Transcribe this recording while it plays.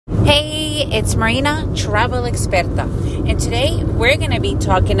everybody, it's Marina Travel Experta, and today we're going to be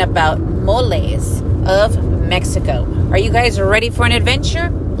talking about moles of Mexico. Are you guys ready for an adventure?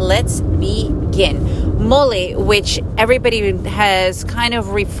 Let's begin. Mole, which everybody has kind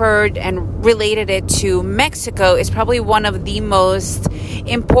of referred and related it to Mexico, is probably one of the most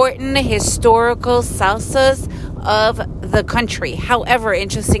important historical salsas of the country. However,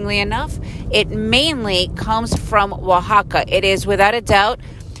 interestingly enough, it mainly comes from Oaxaca. It is without a doubt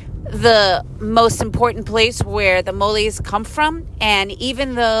the most important place where the moles come from. And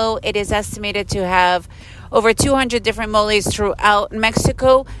even though it is estimated to have over 200 different moles throughout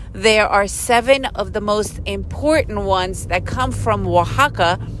Mexico, there are 7 of the most important ones that come from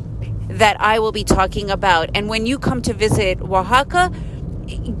Oaxaca that I will be talking about. And when you come to visit Oaxaca,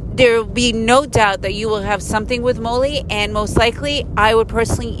 there will be no doubt that you will have something with mole, and most likely I would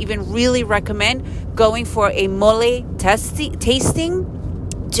personally even really recommend going for a mole tasting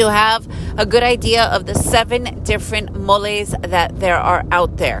to have a good idea of the 7 different moles that there are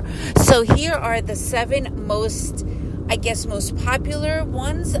out there. So here are the 7 most popular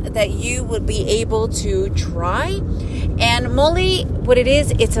ones that you would be able to try. And mole, what it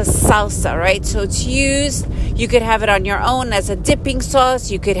is, it's a salsa, right? So it's used, you could have it on your own as a dipping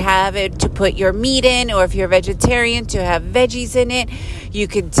sauce. You could have it to put your meat in, or if you're vegetarian, to have veggies in it. You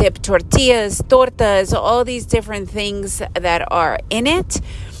could dip tortillas, tortas, all these different things that are in it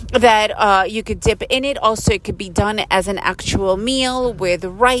that you could dip in it. Also, it could be done as an actual meal with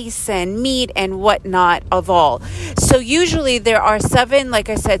rice and meat and whatnot of all. So usually there are 7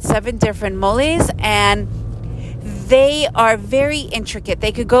 different moles, and they are very intricate.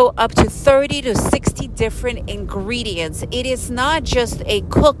 They could go up to 30 to 60 different ingredients. It is not just a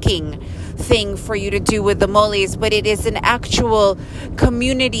cooking thing for you to do with the moles, but it is an actual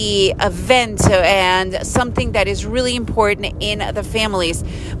community event and something that is really important in the families.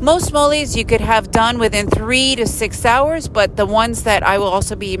 Most moles you could have done within 3 to 6 hours, but the ones that I will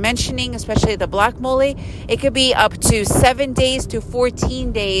also be mentioning, especially the black mole, it could be up to 7 days to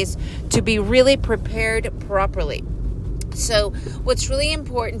 14 days to be really prepared properly. So what's really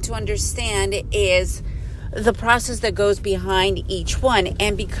important to understand is the process that goes behind each one.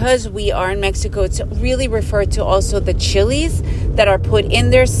 And because we are in Mexico, it's really referred to also the chilies that are put in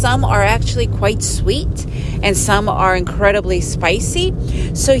there. Some are actually quite sweet and some are incredibly spicy.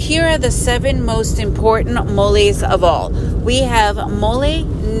 So here are the 7 most important moles of all. We have mole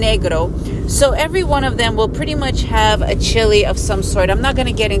negro. So every one of them will pretty much have a chili of some sort. I'm not going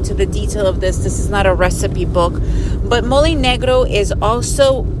to get into the detail of this. This is not a recipe book. But mole negro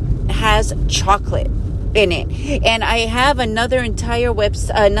has chocolate in it. And I have another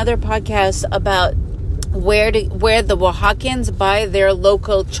podcast about where the Oaxacans buy their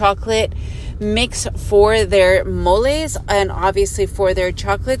local chocolate mix for their moles and obviously for their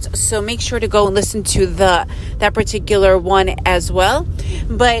chocolates. So make sure to go and listen to that particular one as well.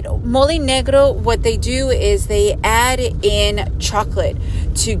 But mole negro, what they do is they add in chocolate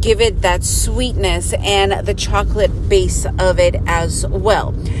to give it that sweetness and the chocolate base of it as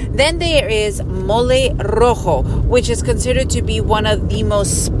well. Then there is mole rojo, which is considered to be one of the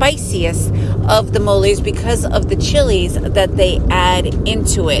most spiciest of the moles because of the chilies that they add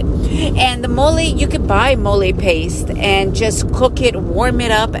into it. And the mole, you could buy mole paste and just cook it, warm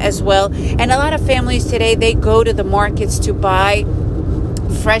it up as well. And a lot of families today, they go to the markets to buy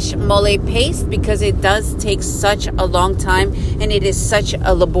fresh mole paste because it does take such a long time and it is such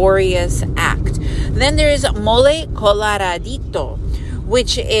a laborious act. Then there is mole coloradito,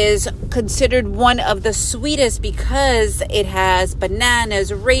 which is considered one of the sweetest because it has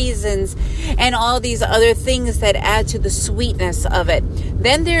bananas, raisins, and all these other things that add to the sweetness of it.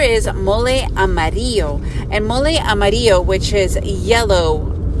 Then there is mole amarillo. And mole amarillo, which is yellow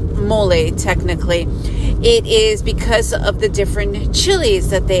mole technically, it is because of the different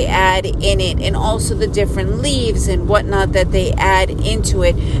chilies that they add in it and also the different leaves and whatnot that they add into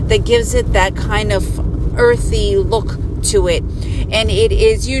it that gives it that kind of earthy look to it. And it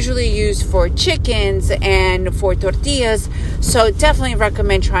is usually used for chickens and for tortillas, so definitely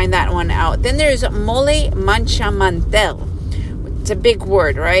recommend trying that one out. Then there's mole manchamantel. It's a big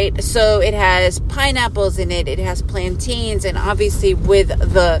word, right? So it has pineapples in it, it has plantains, and obviously with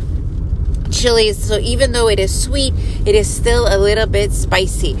the chilies, so even though it is sweet, it is still a little bit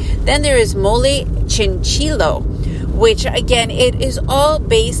spicy. Then there is mole chinchilo, which again, it is all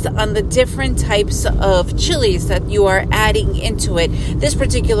based on the different types of chilies that you are adding into it. This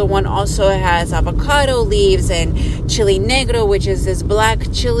particular one also has avocado leaves and chili negro, which is this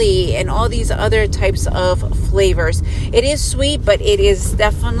black chili, and all these other types of flavors. It is sweet, but it is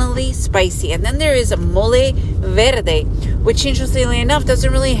definitely spicy. And then there is mole verde, which interestingly enough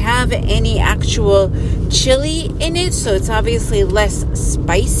doesn't really have any actual chili in it, so it's obviously less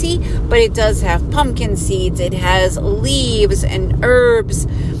spicy, but it does have pumpkin seeds, it has leaves and herbs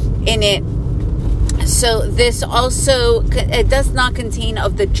in it. So this also, it does not contain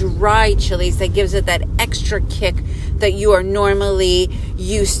of the dry chilies that gives it that extra kick that you are normally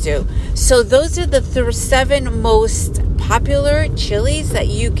used to. So those are the 7 most popular chilies that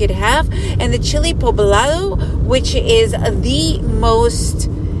you could have. And the chili poblado, which is the most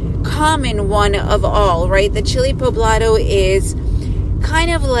common one of all, right? The chili poblado is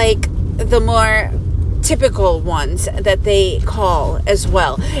kind of like the more typical ones that they call as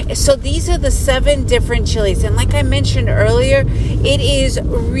well. So these are the 7 different chilies. And like I mentioned earlier, it is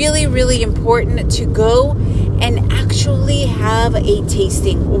really, really important to go and actually have a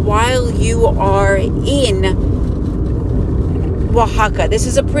tasting while you are in Oaxaca. This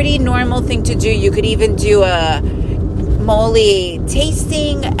is a pretty normal thing to do. You could even do a mole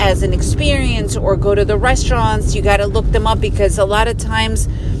tasting as an experience or go to the restaurants. You got to look them up because a lot of times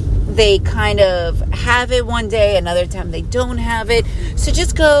they kind of have it one day, another time they don't have it. So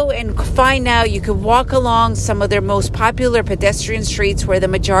just go and find out. You can walk along some of their most popular pedestrian streets where the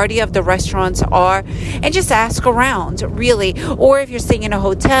majority of the restaurants are and just ask around, really. Or if you're staying in a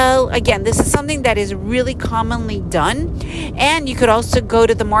hotel, again, this is something that is really commonly done. And you could also go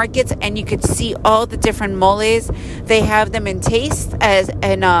to the markets and you could see all the different moles. They have them in taste as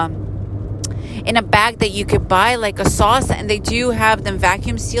in a bag that you could buy like a sauce, and they do have them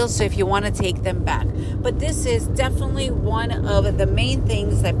vacuum sealed, so if you want to take them back. But this is definitely one of the main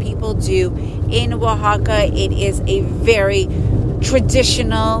things that people do in Oaxaca. It is a very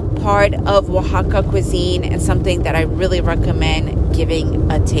traditional part of Oaxaca cuisine and something that I really recommend giving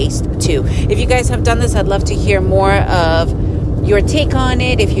a taste to. If you guys have done this, I'd love to hear more of your take on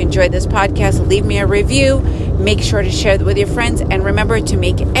it. If you enjoyed this podcast, leave me a review. Make sure to share it with your friends, and remember to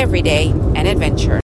make every day an adventure.